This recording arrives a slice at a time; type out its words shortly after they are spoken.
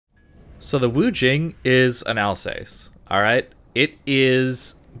So the Wujing is an Alsace, alright? It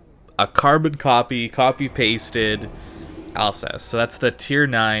is a carbon copy-pasted Alsace. So that's the Tier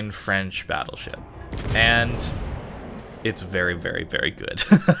 9 French battleship. And it's very, very, very good.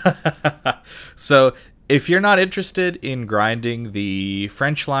 So if you're not interested in grinding the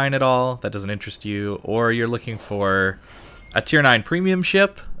French line at all, that doesn't interest you, or you're looking for a Tier 9 premium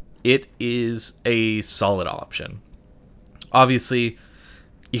ship, it is a solid option. Obviously,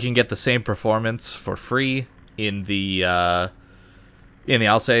 you can get the same performance for free in the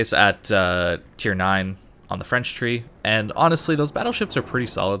Alsace at Tier 9 on the French tree, and honestly, those battleships are pretty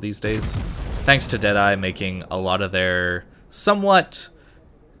solid these days, thanks to Deadeye making a lot of their somewhat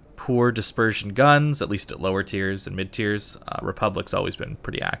poor dispersion guns, at least at lower tiers and mid tiers. Republic's always been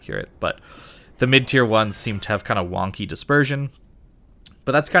pretty accurate, but the mid tier ones seem to have kind of wonky dispersion,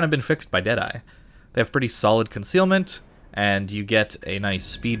 but that's kind of been fixed by Deadeye. They have pretty solid concealment, and you get a nice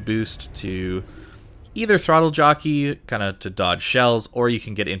speed boost to either throttle jockey, kind of to dodge shells, or you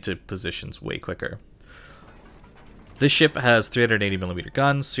can get into positions way quicker. This ship has 380mm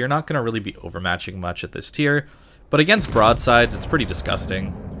guns, so you're not going to really be overmatching much at this tier, but against broadsides, it's pretty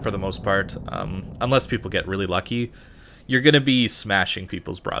disgusting for the most part. Unless people get really lucky, you're going to be smashing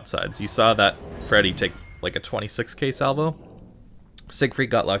people's broadsides. You saw that Freddy take like a 26k salvo. Siegfried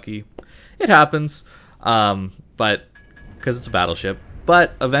got lucky. It happens, but because it's a battleship,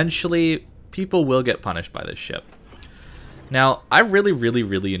 but eventually people will get punished by this ship. Now, I really, really,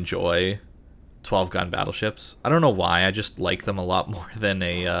 really enjoy 12-gun battleships. I don't know why, I just like them a lot more than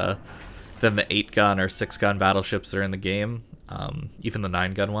the 8-gun or 6-gun battleships that are in the game. Even the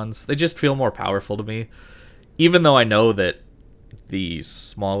 9-gun ones. They just feel more powerful to me. Even though I know that the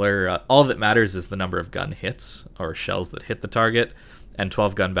smaller... all that matters is the number of gun hits, or shells that hit the target, and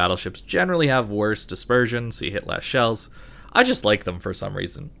 12-gun battleships generally have worse dispersion, so you hit less shells. I just like them for some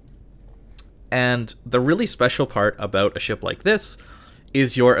reason. And the really special part about a ship like this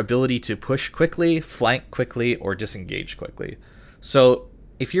is your ability to push quickly, flank quickly, or disengage quickly. So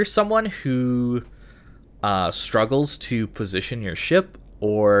if you're someone who struggles to position your ship,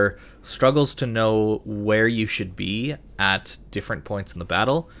 or struggles to know where you should be at different points in the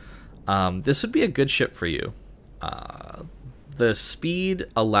battle, this would be a good ship for you. The speed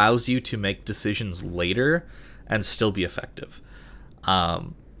allows you to make decisions later and still be effective.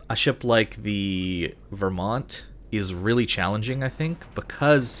 A ship like the Vermont is really challenging, I think,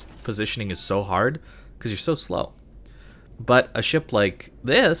 because positioning is so hard, because you're so slow. But a ship like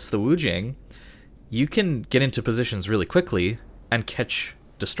this, the Wujing, you can get into positions really quickly and catch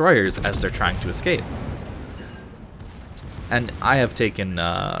destroyers as they're trying to escape. And I have taken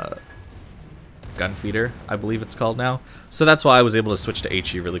Gunfeeder, I believe it's called now. So that's why I was able to switch to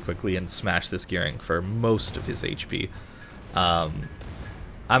HE really quickly and smash this gearing for most of his HP.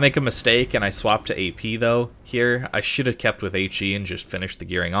 I make a mistake and I swap to AP though here. I should have kept with HE and just finished the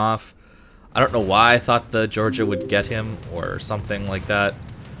gearing off. I don't know why I thought the Georgia would get him or something like that.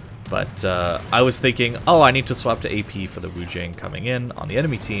 But I was thinking, oh, I need to swap to AP for the Wujing coming in on the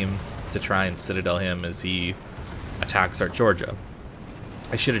enemy team to try and Citadel him as he attacks our Georgia.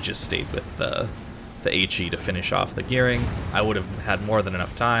 I should have just stayed with the HE to finish off the gearing. I would have had more than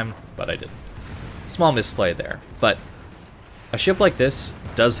enough time, but I didn't. Small misplay there. But a ship like this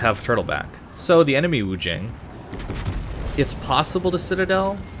does have turtleback. So the enemy Wujing, it's possible to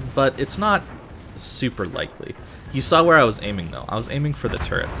Citadel, but it's not super likely. You saw where I was aiming though. I was aiming for the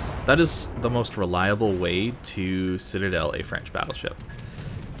turrets. That is the most reliable way to Citadel a French battleship.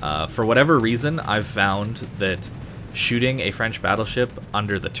 For whatever reason, I've found that shooting a French battleship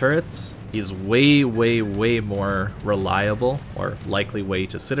under the turrets is way, way, way more reliable, or likely way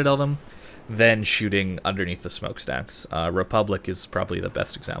to Citadel them, than shooting underneath the smokestacks. Republic is probably the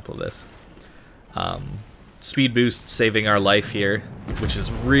best example of this. Speed boost saving our life here, which is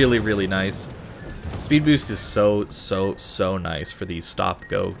really, really nice. Speed boost is so nice for these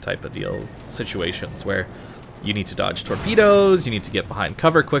stop-go type of deal situations where you need to dodge torpedoes, you need to get behind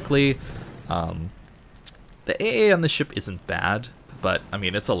cover quickly. The AA on the ship isn't bad, but I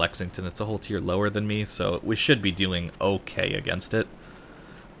mean, it's a Lexington, it's a whole tier lower than me, so we should be doing okay against it.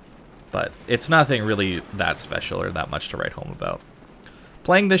 But it's nothing really that special or that much to write home about.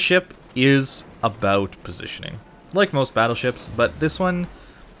 Playing this ship is about positioning, like most battleships, but this one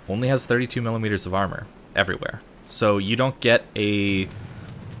only has 32mm of armor everywhere. So you don't get a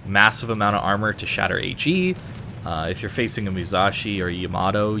massive amount of armor to shatter HE. If you're facing a Musashi or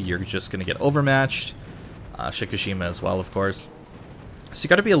Yamato, you're just going to get overmatched. Shikushima as well, of course. So you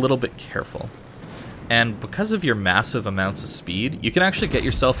got to be a little bit careful. And because of your massive amounts of speed, you can actually get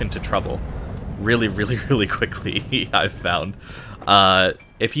yourself into trouble really, really, really quickly, I've found.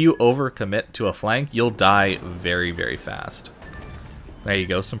 If you overcommit to a flank, you'll die very, very fast. There you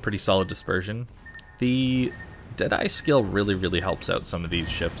go, some pretty solid dispersion. The deadeye skill really, really helps out some of these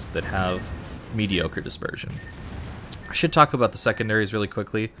ships that have mediocre dispersion. I should talk about the secondaries really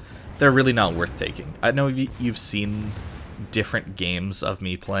quickly. They're really not worth taking. I know you've seen different games of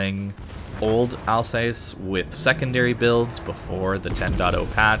me playing old Alsace with secondary builds before the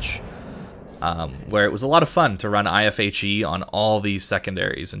 10.0 patch, where it was a lot of fun to run IFHE on all these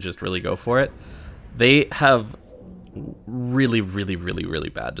secondaries and just really go for it. They have really, really, really, really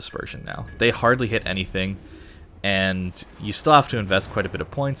bad dispersion now. They hardly hit anything, and you still have to invest quite a bit of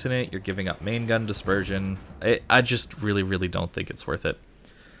points in it. You're giving up main gun dispersion. I just really, really don't think it's worth it.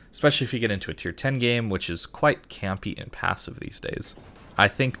 Especially if you get into a tier 10 game, which is quite campy and passive these days. I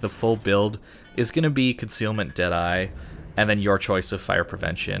think the full build is going to be Concealment, Deadeye, and then your choice of Fire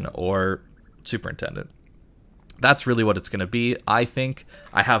Prevention or Superintendent. That's really what it's going to be. I think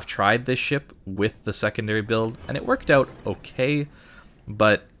I have tried this ship with the secondary build, and it worked out okay,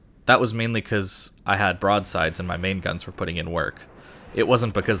 but that was mainly because I had broadsides and my main guns were putting in work. It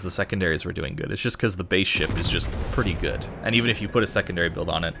wasn't because the secondaries were doing good. It's just because the base ship is just pretty good. And even if you put a secondary build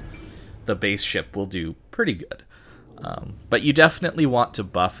on it, the base ship will do pretty good. But you definitely want to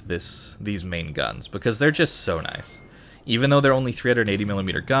buff these main guns because they're just so nice. Even though they're only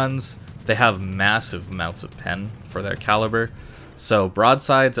 380mm guns, they have massive amounts of pen for their caliber. So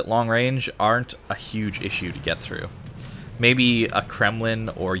broadsides at long range aren't a huge issue to get through. Maybe a Kremlin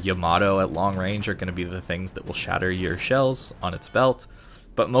or Yamato at long range are going to be the things that will shatter your shells on its belt.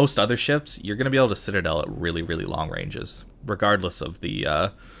 But most other ships, you're going to be able to Citadel at really, really long ranges, regardless of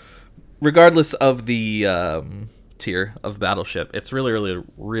the tier of Battleship. It's really, really,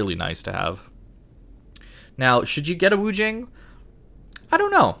 really nice to have. Now, should you get a Wujing? I don't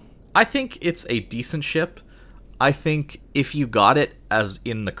know. I think it's a decent ship. I think if you got it as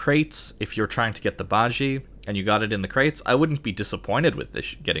in the crates, if you're trying to get the Bajie, and you got it in the crates, I wouldn't be disappointed with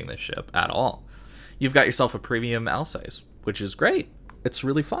getting this ship at all. You've got yourself a premium Alsace, which is great. It's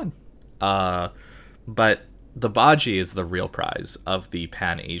really fun. But the Bajie is the real prize of the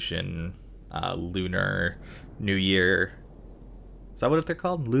Pan-Asian Lunar New Year. Is that what they're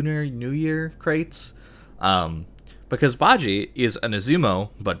called? Lunar New Year crates? Because Bajie is an Izumo,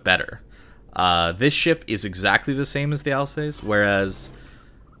 but better. This ship is exactly the same as the Alsace, whereas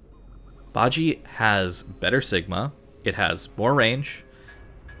Bajie has better Sigma, it has more range,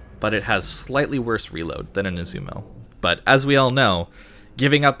 but it has slightly worse reload than an Izumo. But as we all know,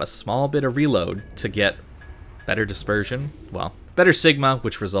 giving up a small bit of reload to get better dispersion, well, better Sigma,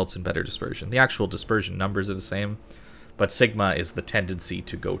 which results in better dispersion. The actual dispersion numbers are the same, but Sigma is the tendency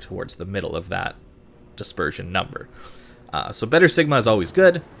to go towards the middle of that dispersion number. So better Sigma is always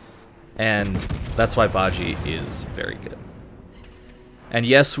good, and that's why Bajie is very good. And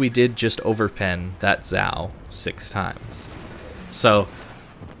yes, we did just overpen that Zhao 6 times. So,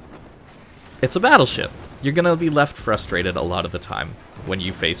 it's a battleship. You're gonna be left frustrated a lot of the time when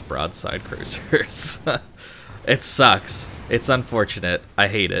you face broadside cruisers. It sucks. It's unfortunate. I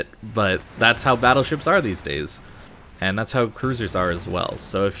hate it. But that's how battleships are these days. And that's how cruisers are as well.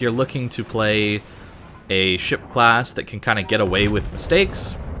 So if you're looking to play a ship class that can kind of get away with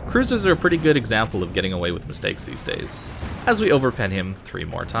mistakes, cruisers are a pretty good example of getting away with mistakes these days, as we overpen him 3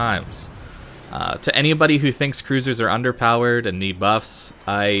 more times. To anybody who thinks cruisers are underpowered and need buffs,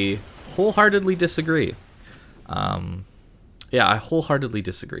 I wholeheartedly disagree. Yeah, I wholeheartedly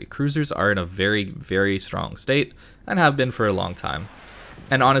disagree. Cruisers are in a very, very strong state, and have been for a long time.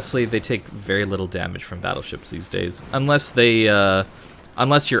 And honestly, they take very little damage from battleships these days, unless you're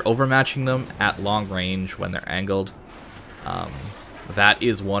overmatching them at long range when they're angled. That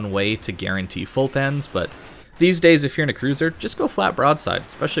is one way to guarantee full pens, but these days, if you're in a cruiser, just go flat broadside,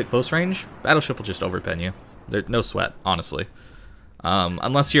 especially at close range. Battleship will just overpen you. There's no sweat, honestly.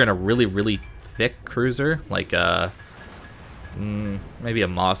 Unless you're in a really, really thick cruiser, like maybe a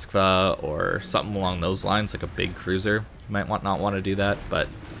Moskva or something along those lines, like a big cruiser. You might not want to do that, but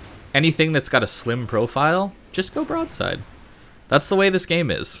anything that's got a slim profile, just go broadside. That's the way this game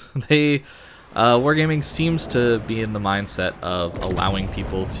is. Wargaming seems to be in the mindset of allowing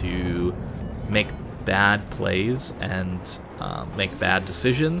people to make bad plays and make bad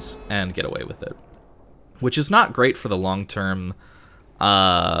decisions and get away with it, which is not great for the long-term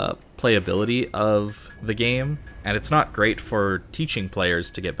playability of the game, and it's not great for teaching players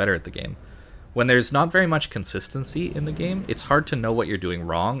to get better at the game. When there's not very much consistency in the game, it's hard to know what you're doing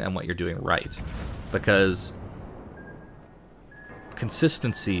wrong and what you're doing right, because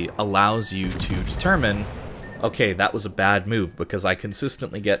consistency allows you to determine, okay, that was a bad move because I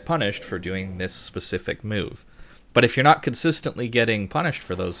consistently get punished for doing this specific move. But if you're not consistently getting punished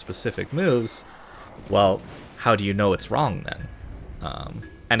for those specific moves, well, how do you know it's wrong then?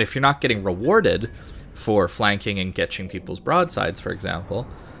 And if you're not getting rewarded for flanking and catching people's broadsides, for example,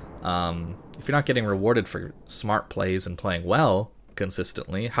 if you're not getting rewarded for smart plays and playing well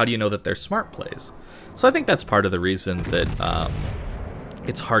consistently, how do you know that they're smart plays? So I think that's part of the reason that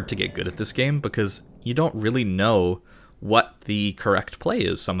it's hard to get good at this game, because you don't really know what the correct play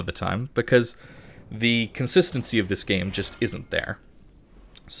is some of the time, because the consistency of this game just isn't there.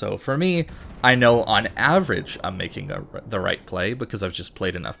 So for me, I know on average I'm making the right play because I've just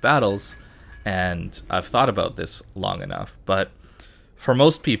played enough battles and I've thought about this long enough. But for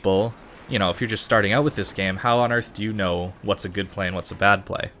most people, you know, if you're just starting out with this game, how on earth do you know what's a good play and what's a bad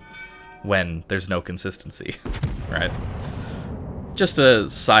play when there's no consistency, right? Just a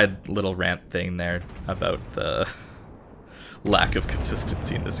side little rant thing there about the lack of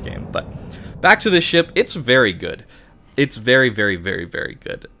consistency in this game. But back to this ship, it's very good. It's very, very, very, very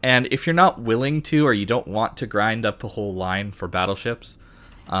good. And if you're not willing to, or you don't want to grind up a whole line for battleships,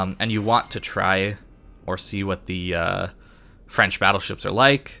 and you want to try or see what the French battleships are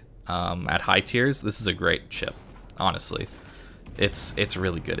like at high tiers, this is a great ship, honestly. It's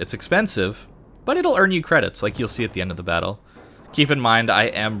really good. It's expensive, but it'll earn you credits, like you'll see at the end of the battle. Keep in mind, I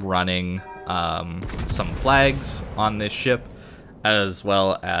am running some flags on this ship, as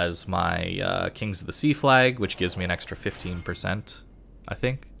well as my Kings of the Sea flag, which gives me an extra 15%, I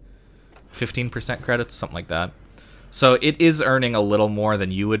think. 15% credits, something like that. So it is earning a little more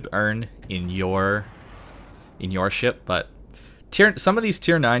than you would earn in your ship, but some of these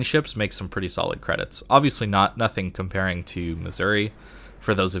tier 9 ships make some pretty solid credits. Obviously nothing comparing to Missouri.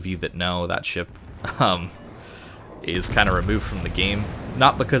 For those of you that know, that ship is kind of removed from the game.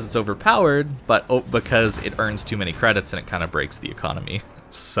 Not because it's overpowered, but because it earns too many credits and it kind of breaks the economy.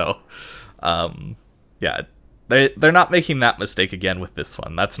 So, yeah, they're not making that mistake again with this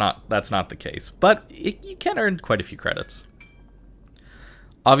one. That's not the case. But you can earn quite a few credits.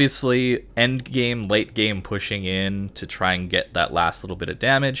 Obviously, end game, late game pushing in to try and get that last little bit of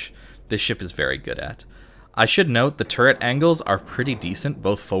damage, this ship is very good at. I should note the turret angles are pretty decent,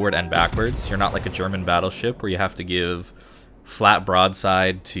 both forward and backwards. You're not like a German battleship where you have to give flat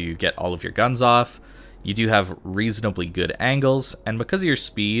broadside to get all of your guns off. You do have reasonably good angles, and because of your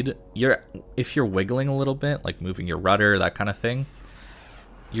speed, if you're wiggling a little bit, like moving your rudder, that kind of thing,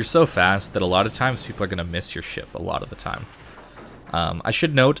 you're so fast that a lot of times people are going to miss your ship a lot of the time. I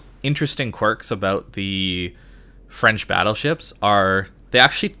should note, interesting quirks about the French battleships are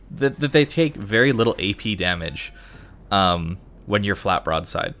they take very little AP damage when you're flat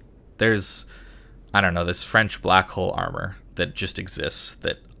broadside. There's, I don't know, this French black hole armor that just exists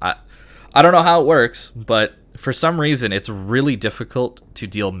that I don't know how it works, but for some reason it's really difficult to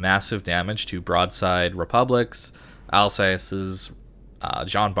deal massive damage to broadside Republics, Alsaces,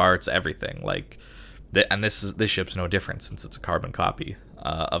 Jean Barts, everything. Like, and this ship's no different since it's a carbon copy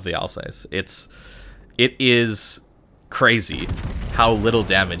of the Alsace. It is crazy how little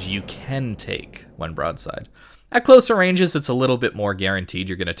damage you can take when broadside. At closer ranges, it's a little bit more guaranteed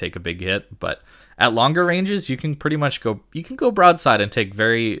you're going to take a big hit, but at longer ranges, you can pretty much go broadside and take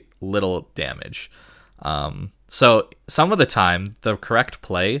very little damage. So some of the time, the correct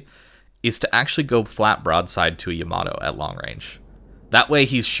play is to actually go flat broadside to a Yamato at long range. That way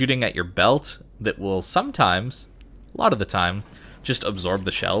he's shooting at your belt that will sometimes, a lot of the time, just absorb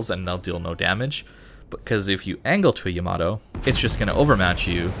the shells and they'll deal no damage. Because if you angle to a Yamato, it's just going to overmatch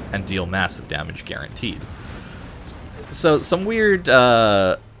you and deal massive damage guaranteed. So some weird...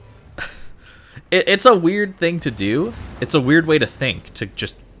 it's a weird thing to do. It's a weird way to think, to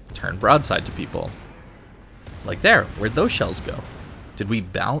just turn broadside to people. Like there, where'd those shells go? Did we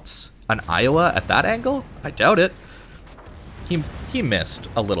bounce an Iowa at that angle? I doubt it. He missed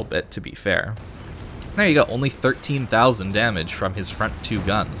a little bit, to be fair. There you go, only 13,000 damage from his front 2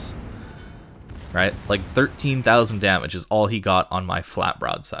 guns. Right? Like 13,000 damage is all he got on my flat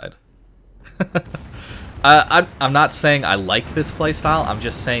broadside. I'm not saying I like this playstyle, I'm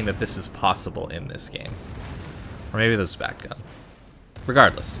just saying that this is possible in this game. Or maybe this is back gun.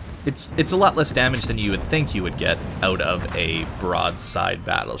 Regardless, it's a lot less damage than you would think you would get out of a broadside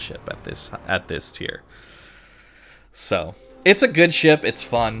battleship at this tier. So, it's a good ship, it's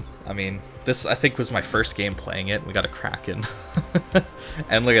fun. I mean, this, I think, was my first game playing it. We got a Kraken.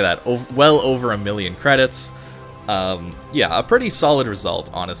 And look at that, well over 1 million credits. Yeah, a pretty solid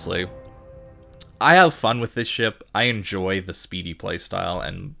result, honestly. I have fun with this ship. I enjoy the speedy playstyle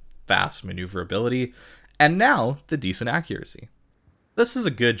and fast maneuverability. And now, the decent accuracy. This is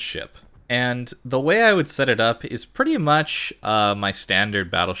a good ship. And the way I would set it up is pretty much my standard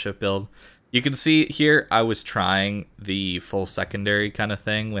battleship build. You can see here I was trying the full secondary kind of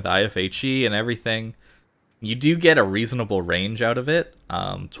thing with IFHE and everything. You do get a reasonable range out of it,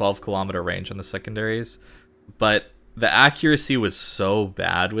 12-kilometer range on the secondaries, but the accuracy was so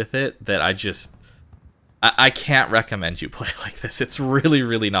bad with it that I can't recommend you play like this. It's really,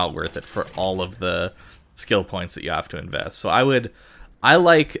 really not worth it for all of the skill points that you have to invest. So I like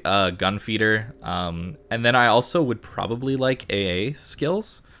Gunfeeder, and then I also would probably like AA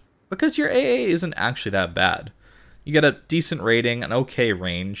skills, because your AA isn't actually that bad. You get a decent rating, an okay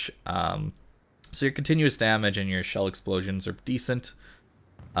range, so your continuous damage and your shell explosions are decent.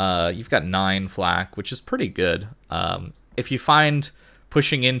 You've got 9 flak, which is pretty good. If you find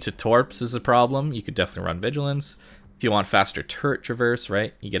pushing into torps is a problem, you could definitely run Vigilance. If you want faster turret traverse,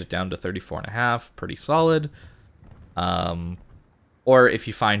 right, you get it down to 34.5, pretty solid. Or if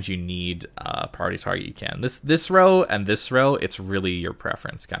you find you need a priority target, you can. This row and this row, it's really your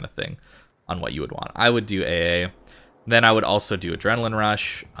preference kind of thing on what you would want. I would do AA. Then I would also do Adrenaline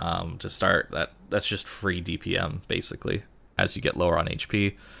Rush to start. That's just free DPM, basically, as you get lower on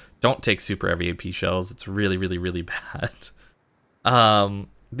HP. Don't take super heavy AP shells. It's really, really, really bad.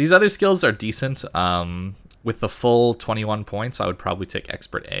 These other skills are decent. With the full 21 points, I would probably take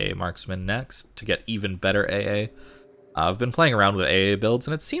Expert AA Marksman next to get even better AA. I've been playing around with AA builds,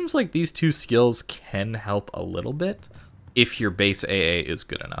 and it seems like these two skills can help a little bit if your base AA is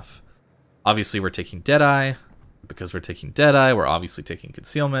good enough. Obviously, we're taking Deadeye. Because we're taking Deadeye, we're obviously taking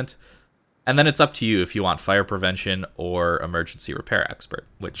Concealment. And then it's up to you if you want Fire Prevention or Emergency Repair Expert,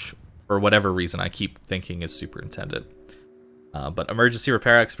 which, for whatever reason, I keep thinking is Superintendent. But Emergency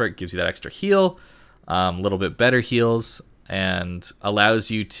Repair Expert gives you that extra heal, a little bit better heals, and allows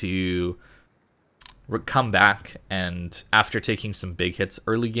you to come back, and after taking some big hits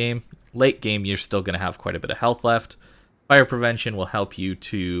early game, late game, you're still going to have quite a bit of health left. Fire Prevention will help you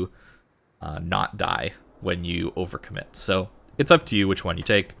to not die when you overcommit. So it's up to you which one you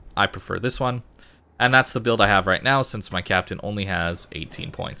take. I prefer this one, and that's the build I have right now since my captain only has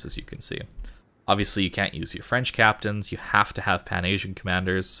 18 points, as you can see. Obviously, you can't use your French captains. You have to have Pan-Asian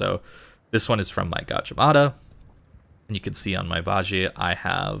commanders, so this one is from my Gajimada, and you can see on my Bajie, I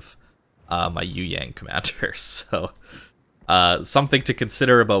have my Yu-Yang commander. So something to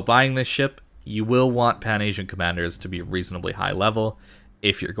consider about buying this ship. You will want Pan-Asian commanders to be reasonably high level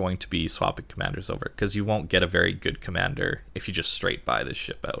if you're going to be swapping commanders over, because you won't get a very good commander if you just straight buy this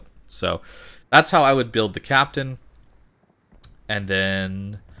ship out. So that's how I would build the captain. And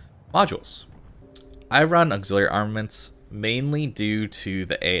then modules. I run auxiliary armaments mainly due to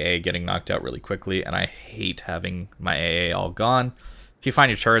the AA getting knocked out really quickly, and I hate having my AA all gone. If you find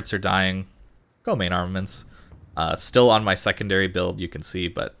your turrets are dying, go main armaments. Still on my secondary build, you can see,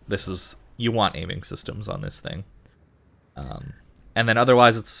 but this is, you want aiming systems on this thing. And then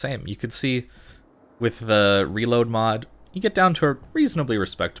otherwise it's the same. You could see with the reload mod, you get down to a reasonably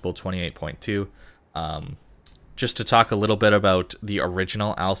respectable 28.2. Just to talk a little bit about the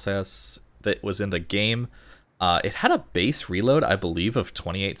original Alsace that was in the game, it had a base reload, I believe, of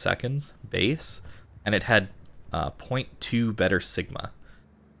 28 seconds base, and it had 0.2 better Sigma.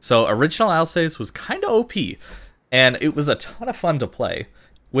 So original Alsace was kind of OP, and it was a ton of fun to play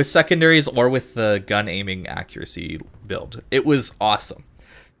with secondaries or with the gun aiming accuracy build. It was awesome.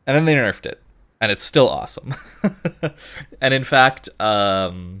 And then they nerfed it, and it's still awesome. And in fact,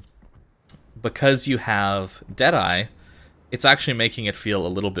 because you have Deadeye, it's actually making it feel a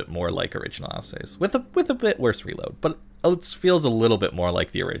little bit more like original Alsace, with a bit worse reload, but it feels a little bit more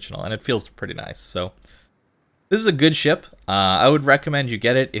like the original, and it feels pretty nice. So this is a good ship. I would recommend you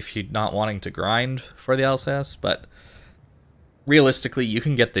get it if you're not wanting to grind for the Alsace, but realistically, you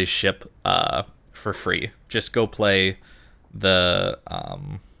can get this ship for free. Just go play the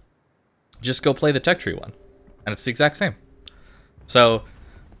tech tree one, and it's the exact same. So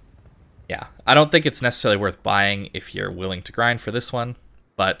yeah, I don't think it's necessarily worth buying if you're willing to grind for this one,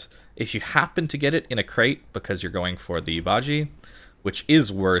 but if you happen to get it in a crate because you're going for the Bajie, which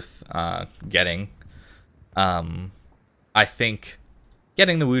is worth getting, I think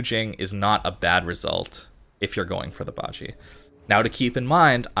getting the Wujing is not a bad result if you're going for the Bajie. Now, to keep in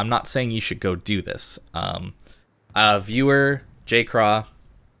mind, I'm not saying you should go do this. A viewer, J-Craw,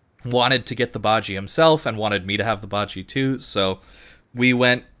 wanted to get the Bajie himself and wanted me to have the Bajie too, so we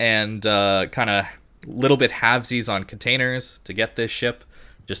went and kind of little bit halvesies on containers to get this ship,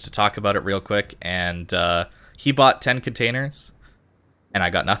 just to talk about it real quick, and he bought 10 containers, and I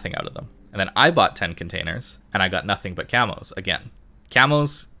got nothing out of them. And then I bought 10 containers, and I got nothing but camos. Again,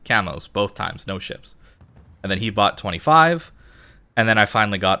 camos, both times, no ships. And then he bought 25, and then I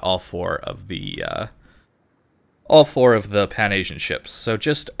finally got all 4 of the all 4 of the Pan-Asian ships. So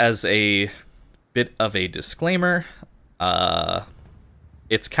just as a bit of a disclaimer,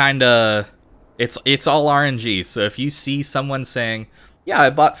 it's all RNG. So if you see someone saying, yeah, I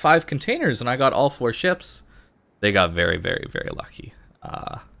bought 5 containers and I got all 4 ships, they got very, very, very lucky.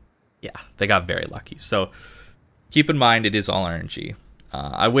 Yeah, they got very lucky. So keep in mind, it is all RNG.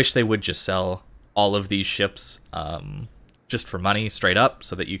 I wish they would just sell all of these ships just for money straight up,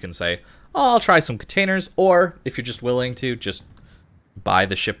 so that you can say, oh, I'll try some containers, or if you're just willing to, just buy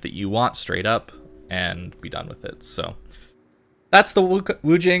the ship that you want straight up and be done with it. So that's the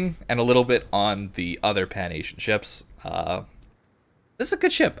Wujing, and a little bit on the other Pan-Asian ships. This is a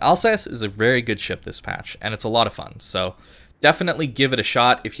good ship. Alsace is a very good ship this patch, and it's a lot of fun. So definitely give it a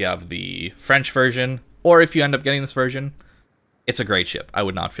shot if you have the French version, or if you end up getting this version. It's a great ship. I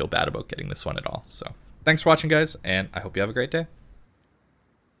would not feel bad about getting this one at all. So thanks for watching, guys, and I hope you have a great day.